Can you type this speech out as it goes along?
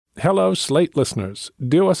Hello, Slate listeners.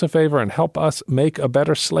 Do us a favor and help us make a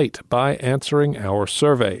better Slate by answering our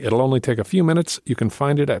survey. It'll only take a few minutes. You can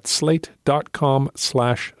find it at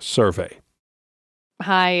slate.com/survey.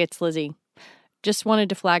 Hi, it's Lizzie. Just wanted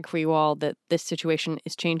to flag for you all that this situation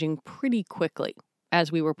is changing pretty quickly.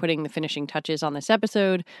 As we were putting the finishing touches on this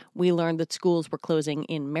episode, we learned that schools were closing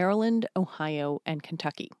in Maryland, Ohio, and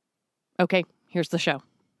Kentucky. Okay, here's the show.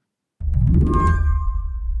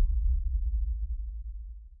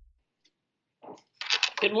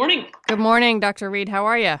 Good morning. Good morning, Dr. Reed. How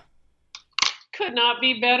are you? Could not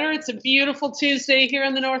be better. It's a beautiful Tuesday here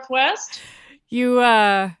in the Northwest.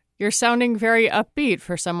 You're sounding very upbeat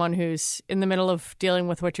for someone who's in the middle of dealing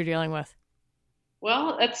with what you're dealing with.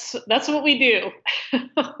 Well, that's what we do.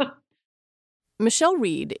 Michelle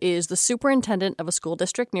Reed is the superintendent of a school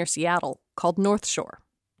district near Seattle called North Shore.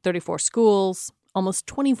 34 schools, almost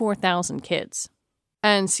 24,000 kids.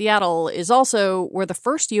 And Seattle is also where the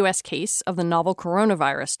first U.S. case of the novel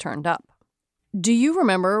coronavirus turned up. Do you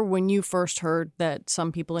remember when you first heard that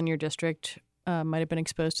some people in your district might have been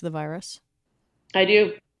exposed to the virus? I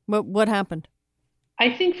do. What happened? I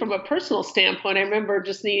think from a personal standpoint, I remember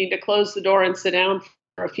just needing to close the door and sit down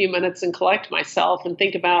for a few minutes and collect myself and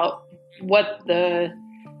think about what the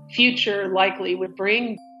future likely would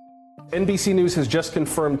bring. NBC News has just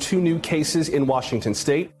confirmed 2 new cases in Washington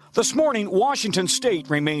state. This morning, Washington state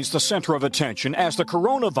remains the center of attention as the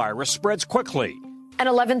coronavirus spreads quickly. An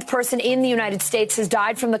 11th person in the United States has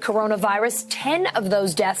died from the coronavirus. 10 of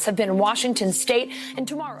those deaths have been in Washington state. And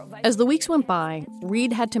tomorrow... As the weeks went by,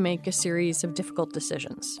 Reed had to make a series of difficult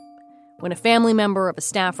decisions. When a family member of a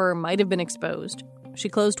staffer might have been exposed, she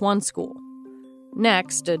closed one school.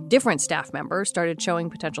 Next, a different staff member started showing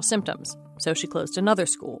potential symptoms, so she closed another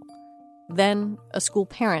school. Then, a school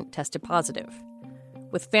parent tested positive.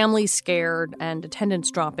 With families scared and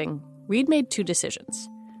attendance dropping, Reed made 2 decisions.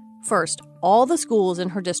 First, all the schools in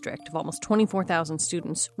her district of almost 24,000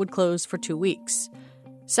 students would close for 2 weeks.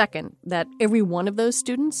 Second, that every one of those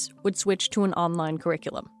students would switch to an online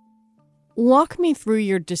curriculum. Walk me through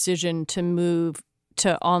your decision to move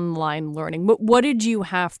to online learning. What did you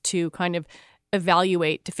have to kind of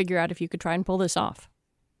evaluate to figure out if you could try and pull this off?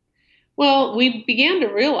 Well, we began to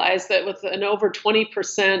realize that with an over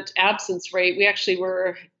 20% absence rate, we actually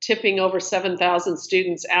were tipping over 7,000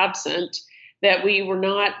 students absent, that we were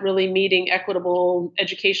not really meeting equitable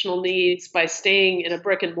educational needs by staying in a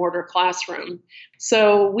brick and mortar classroom.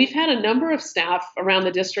 So we've had a number of staff around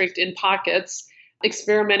the district in pockets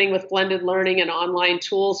experimenting with blended learning and online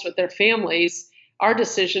tools with their families. Our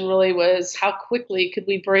decision really was how quickly could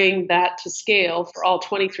we bring that to scale for all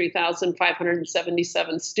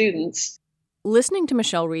 23,577 students. Listening to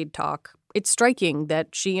Michelle Reed talk, it's striking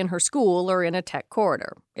that she and her school are in a tech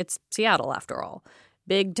corridor. It's Seattle, after all.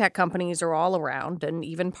 Big tech companies are all around and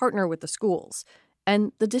even partner with the schools.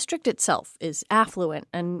 And the district itself is affluent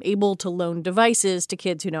and able to loan devices to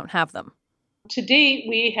kids who don't have them. To date,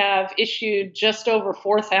 we have issued just over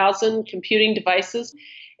 4,000 computing devices,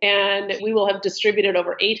 and we will have distributed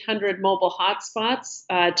over 800 mobile hotspots.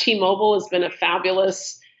 T-Mobile has been a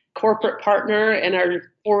fabulous corporate partner and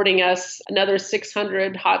are forwarding us another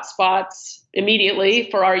 600 hotspots immediately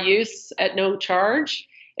for our use at no charge.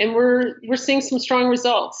 And we're seeing some strong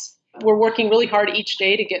results. We're working really hard each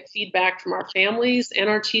day to get feedback from our families and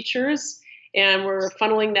our teachers. And we're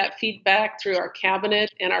funneling that feedback through our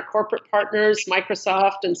cabinet and our corporate partners,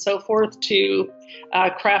 Microsoft and so forth, to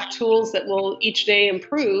craft tools that will each day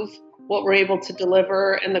improve what we're able to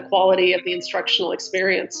deliver and the quality of the instructional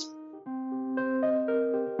experience.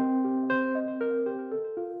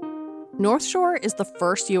 North Shore is the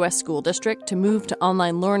first U.S. school district to move to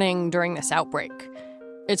online learning during this outbreak.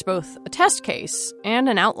 It's both a test case and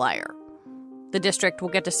an outlier. The district will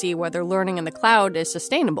get to see whether learning in the cloud is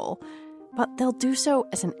sustainable, but they'll do so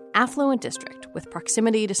as an affluent district with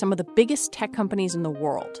proximity to some of the biggest tech companies in the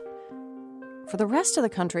world. For the rest of the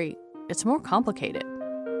country, it's more complicated.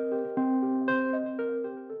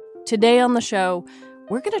 Today on the show,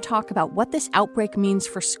 we're going to talk about what this outbreak means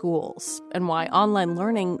for schools and why online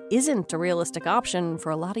learning isn't a realistic option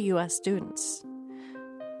for a lot of U.S. students.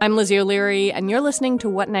 I'm Lizzie O'Leary, and you're listening to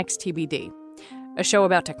What Next TBD, a show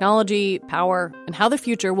about technology, power, and how the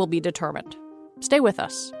future will be determined. Stay with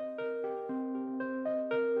us.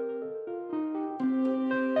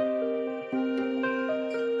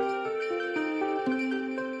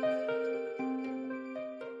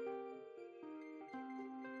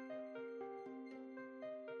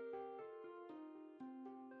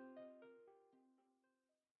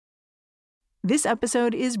 This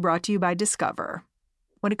episode is brought to you by Discover.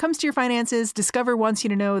 When it comes to your finances, Discover wants you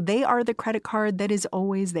to know they are the credit card that is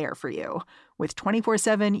always there for you. With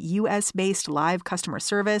 24/7 U.S.-based live customer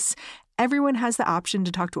service, everyone has the option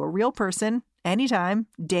to talk to a real person anytime,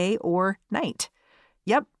 day or night.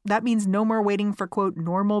 Yep, that means no more waiting for, quote,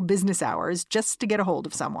 normal business hours just to get a hold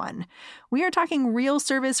of someone. We are talking real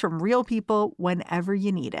service from real people whenever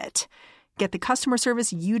you need it. Get the customer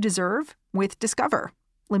service you deserve with Discover.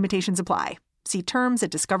 Limitations apply. See terms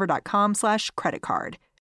at discover.com/creditcard.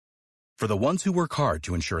 For the ones who work hard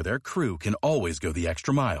to ensure their crew can always go the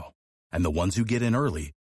extra mile, and the ones who get in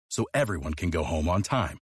early so everyone can go home on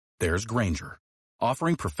time, there's Grainger,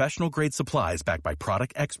 offering professional-grade supplies backed by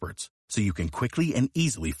product experts so you can quickly and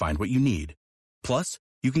easily find what you need. Plus,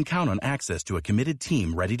 you can count on access to a committed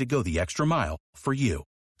team ready to go the extra mile for you.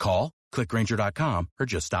 Call, click Grainger.com, or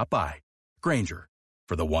just stop by. Grainger,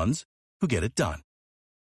 for the ones who get it done.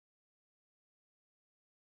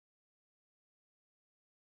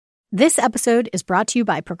 This episode is brought to you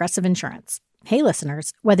by Progressive Insurance. Hey,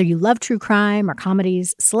 listeners, whether you love true crime or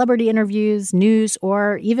comedies, celebrity interviews, news,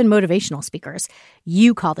 or even motivational speakers,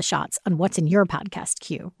 you call the shots on what's in your podcast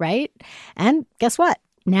queue, right? And guess what?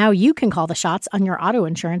 Now you can call the shots on your auto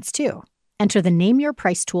insurance, too. Enter the Name Your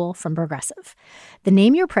Price tool from Progressive. The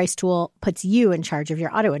Name Your Price tool puts you in charge of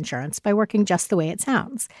your auto insurance by working just the way it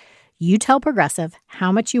sounds. You tell Progressive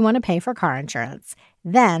how much you want to pay for car insurance.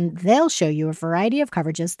 Then they'll show you a variety of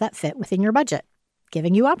coverages that fit within your budget,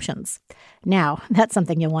 giving you options. Now, that's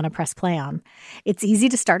something you'll want to press play on. It's easy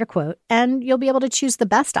to start a quote, and you'll be able to choose the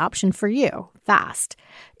best option for you fast.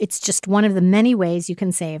 It's just one of the many ways you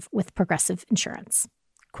can save with Progressive Insurance.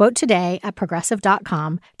 Quote today at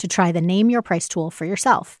Progressive.com to try the Name Your Price tool for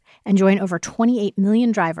yourself and join over 28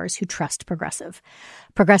 million drivers who trust Progressive.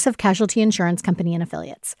 Progressive Casualty Insurance Company and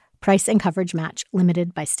Affiliates. Price and coverage match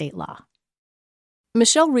limited by state law.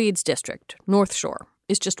 Michelle Reed's district, North Shore,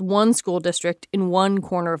 is just one school district in one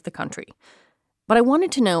corner of the country. But I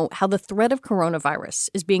wanted to know how the threat of coronavirus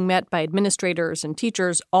is being met by administrators and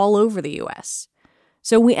teachers all over the U.S.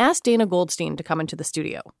 So we asked Dana Goldstein to come into the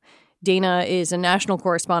studio. Dana is a national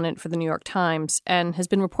correspondent for the New York Times and has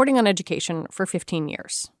been reporting on education for 15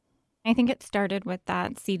 years. I think it started with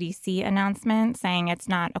that CDC announcement saying it's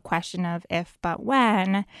not a question of if but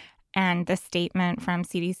when, and the statement from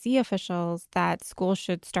CDC officials that schools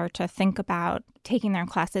should start to think about taking their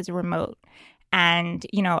classes remote. And,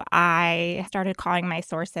 I started calling my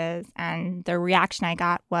sources, and the reaction I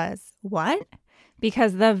got was, what?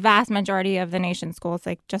 Because the vast majority of the nation's schools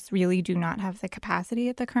just really do not have the capacity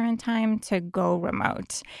at the current time to go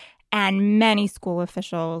remote. And many school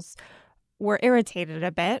officials were irritated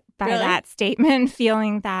a bit by that statement,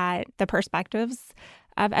 feeling that the perspectives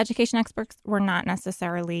of education experts were not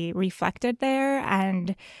necessarily reflected there,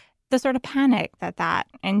 and the sort of panic that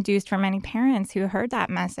induced for many parents who heard that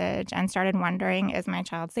message and started wondering, is my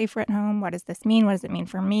child safer at home? What does this mean? What does it mean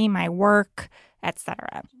for me, my work,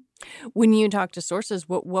 etc.? When you talk to sources,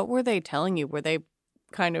 what were they telling you? Were they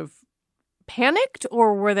kind of panicked,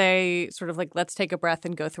 or were they sort of like, let's take a breath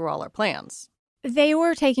and go through all our plans? They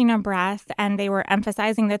were taking a breath, and they were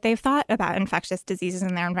emphasizing that they've thought about infectious diseases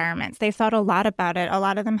in their environments. They've thought a lot about it. A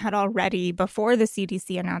lot of them had already, before the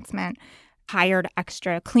CDC announcement, hired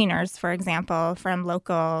extra cleaners, for example, from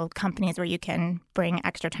local companies where you can bring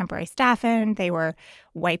extra temporary staff in. They were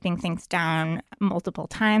wiping things down multiple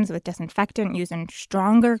times with disinfectant, using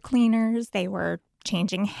stronger cleaners. They were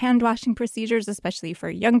changing hand washing procedures, especially for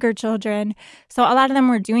younger children. So a lot of them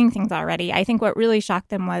were doing things already. I think what really shocked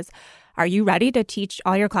them was, are you ready to teach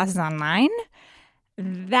all your classes online?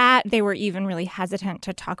 That they were even really hesitant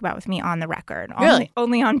to talk about with me on the record. Really?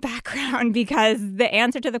 Only on background, because the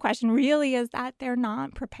answer to the question really is that they're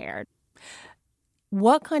not prepared.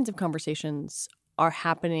 What kinds of conversations are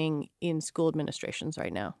happening in school administrations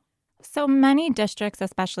right now? So many districts,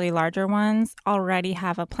 especially larger ones, already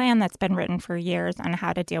have a plan that's been written for years on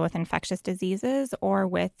how to deal with infectious diseases or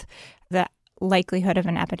with the likelihood of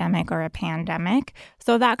an epidemic or a pandemic.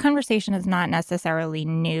 So that conversation is not necessarily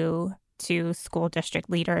new to school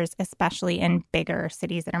district leaders, especially in bigger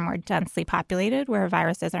cities that are more densely populated, where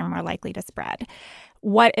viruses are more likely to spread.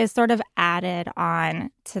 What is sort of added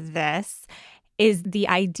on to this is the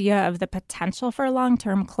idea of the potential for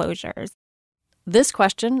long-term closures. This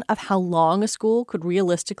question of how long a school could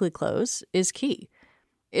realistically close is key.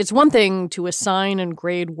 It's one thing to assign and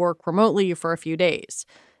grade work remotely for a few days,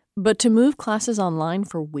 but to move classes online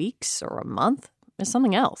for weeks or a month is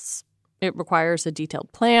something else. It requires a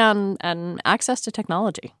detailed plan and access to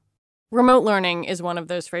technology. Remote learning is one of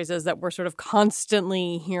those phrases that we're sort of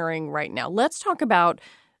constantly hearing right now. Let's talk about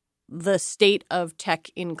the state of tech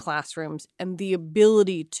in classrooms and the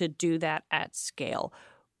ability to do that at scale.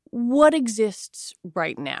 what exists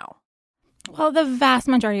right now? Well, the vast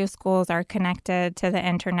majority of schools are connected to the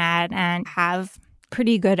internet and have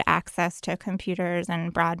pretty good access to computers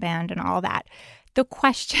and broadband and all that. The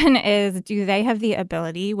question is, do they have the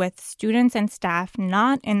ability, with students and staff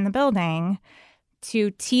not in the building,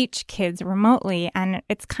 to teach kids remotely? And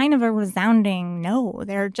it's kind of a resounding no.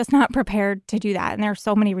 They're just not prepared to do that. And there are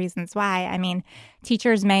so many reasons why. I mean,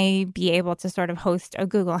 teachers may be able to sort of host a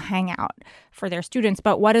Google Hangout for their students,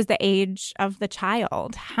 but what is the age of the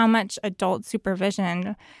child? How much adult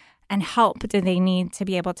supervision and help do they need to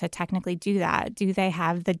be able to technically do that? Do they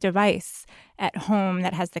have the device at home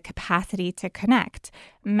that has the capacity to connect?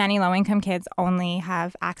 Many low-income kids only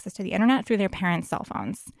have access to the internet through their parents' cell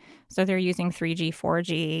phones. So they're using 3G,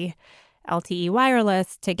 4G, LTE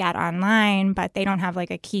wireless to get online, but they don't have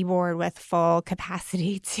like a keyboard with full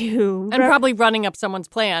capacity to... And probably running up someone's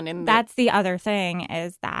plan. That's the other thing,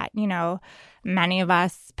 is that, you know, many of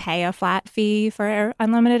us pay a flat fee for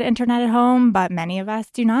unlimited internet at home, but many of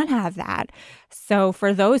us do not have that. So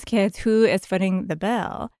for those kids, who is footing the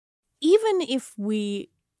bill? Even if we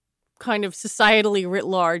kind of societally writ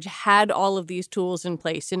large had all of these tools in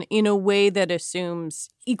place in a way that assumes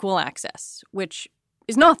equal access, which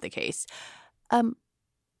is not the case,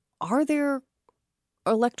 are there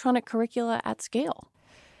electronic curricula at scale?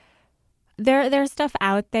 There's stuff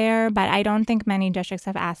out there, but I don't think many districts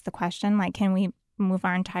have asked the question, like, can we move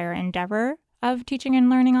our entire endeavor of teaching and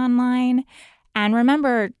learning online? And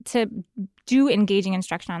remember, to do engaging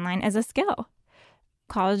instruction online is a skill.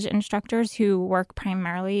 College instructors who work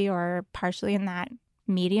primarily or partially in that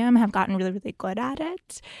medium have gotten really, really good at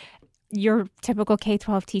it. Your typical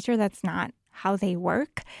K-12 teacher, that's not how they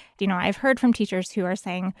work. You know, I've heard from teachers who are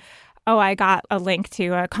saying, oh, I got a link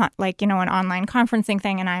to an online conferencing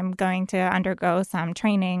thing, and I'm going to undergo some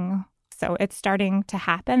training. So it's starting to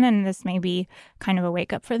happen, and this may be kind of a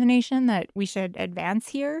wake up for the nation that we should advance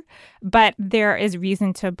here. But there is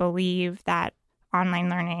reason to believe that online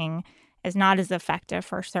learning is not as effective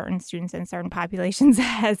for certain students in certain populations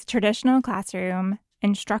as traditional classroom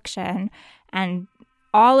instruction. And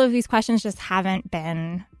all of these questions just haven't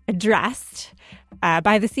been addressed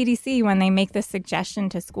by the CDC when they make this suggestion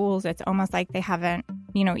to schools. It's almost like they haven't,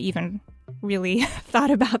 even really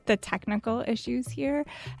thought about the technical issues here.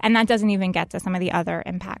 And that doesn't even get to some of the other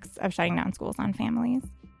impacts of shutting down schools on families.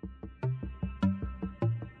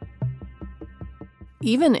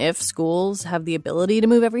 Even if schools have the ability to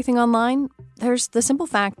move everything online, there's the simple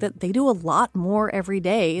fact that they do a lot more every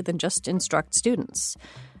day than just instruct students.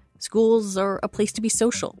 Schools are a place to be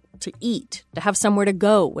social, to eat, to have somewhere to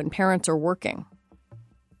go when parents are working.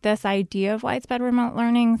 This idea of widespread remote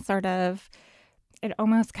learning it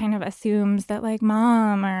almost kind of assumes that like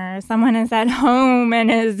mom or someone is at home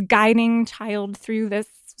and is guiding child through this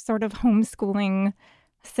sort of homeschooling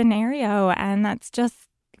scenario. And that's just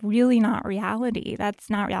really not reality.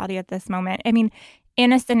 That's not reality at this moment. I mean,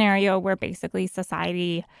 in a scenario where basically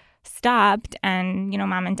society stopped and,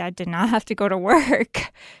 mom and dad did not have to go to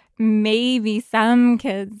work, maybe some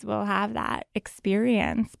kids will have that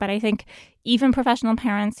experience. But I think even professional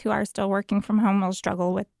parents who are still working from home will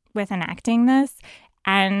struggle with enacting this.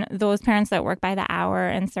 And those parents that work by the hour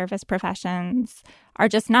in service professions are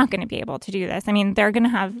just not going to be able to do this. I mean, they're going to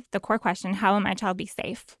have the core question, how will my child be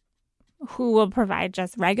safe? Who will provide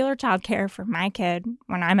just regular childcare for my kid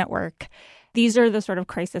when I'm at work? These are the sort of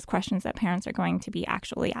crisis questions that parents are going to be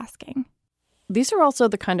actually asking. These are also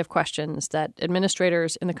the kind of questions that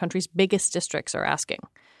administrators in the country's biggest districts are asking.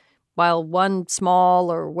 While one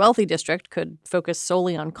small or wealthy district could focus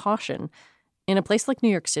solely on caution, in a place like New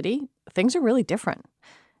York City, things are really different.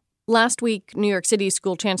 Last week, New York City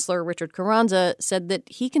School Chancellor Richard Carranza said that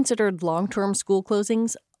he considered long-term school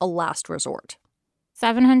closings a last resort.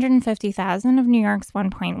 750,000 of New York's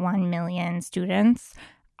 1.1 million students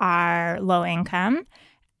are low income.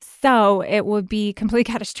 So it would be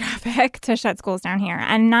completely catastrophic to shut schools down here.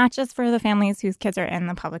 And not just for the families whose kids are in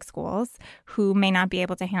the public schools who may not be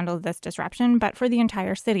able to handle this disruption, but for the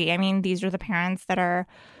entire city. I mean, these are the parents that are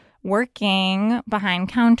working behind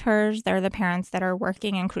counters. They're the parents that are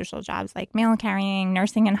working in crucial jobs like mail carrying,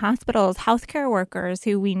 nursing in hospitals, healthcare workers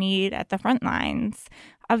who we need at the front lines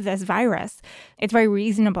of this virus. It's very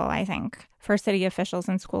reasonable, I think, for city officials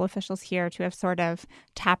and school officials here to have sort of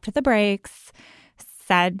tapped the brakes,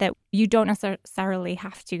 said that you don't necessarily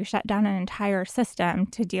have to shut down an entire system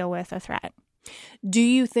to deal with a threat. Do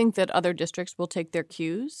you think that other districts will take their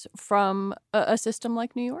cues from a system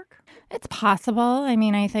like New York? It's possible. I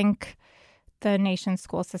mean, I think the nation's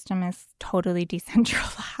school system is totally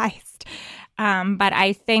decentralized. But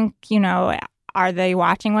I think, are they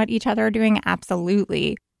watching what each other are doing?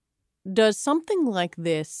 Absolutely. does something like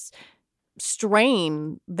this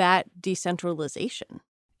strain that decentralization?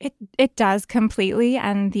 It does completely.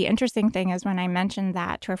 And the interesting thing is when I mentioned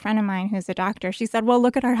that to a friend of mine who's a doctor, she said, well,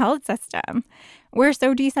 look at our health system. We're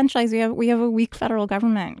so decentralized. We have a weak federal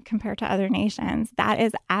government compared to other nations. That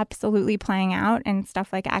is absolutely playing out in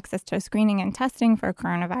stuff like access to screening and testing for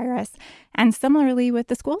coronavirus. And similarly with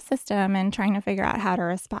the school system and trying to figure out how to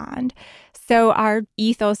respond. So our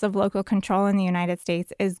ethos of local control in the United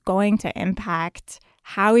States is going to impact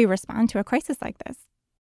how we respond to a crisis like this.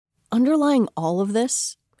 Underlying all of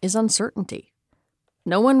this is uncertainty.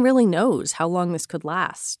 No one really knows how long this could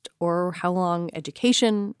last or how long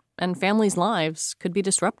education and families' lives could be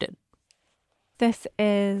disrupted. This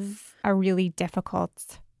is a really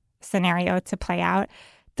difficult scenario to play out.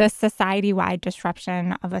 The society-wide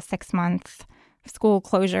disruption of a 6-month school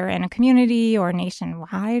closure in a community or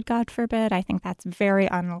nationwide, God forbid, I think that's very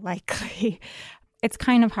unlikely. It's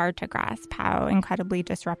kind of hard to grasp how incredibly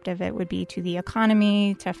disruptive it would be to the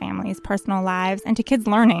economy, to families' personal lives, and to kids'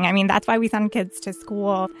 learning. I mean, that's why we send kids to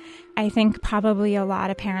school. I think probably a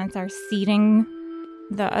lot of parents are ceding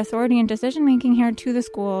the authority and decision-making here to the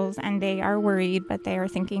schools, and they are worried, but they are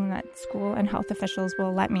thinking that school and health officials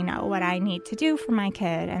will let me know what I need to do for my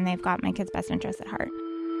kid, and they've got my kid's best interests at heart.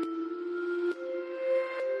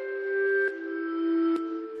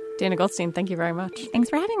 Dana Goldstein, thank you very much.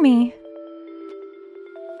 Thanks for having me.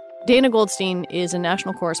 Dana Goldstein is a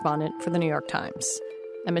national correspondent for The New York Times,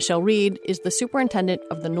 and Michelle Reed is the superintendent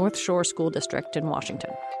of the North Shore School District in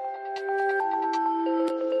Washington.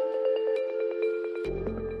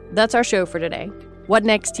 That's our show for today. What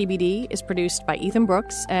Next TBD is produced by Ethan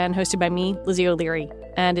Brooks and hosted by me, Lizzie O'Leary,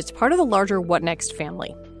 and it's part of the larger What Next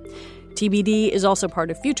family. TBD is also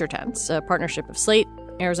part of Future Tense, a partnership of Slate,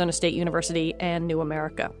 Arizona State University, and New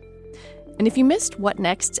America. And if you missed What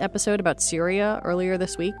Next's episode about Syria earlier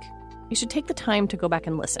this week, you should take the time to go back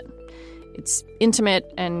and listen. It's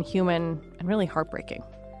intimate and human and really heartbreaking.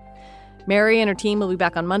 Mary and her team will be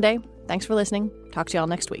back on Monday. Thanks for listening. Talk to y'all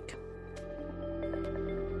next week.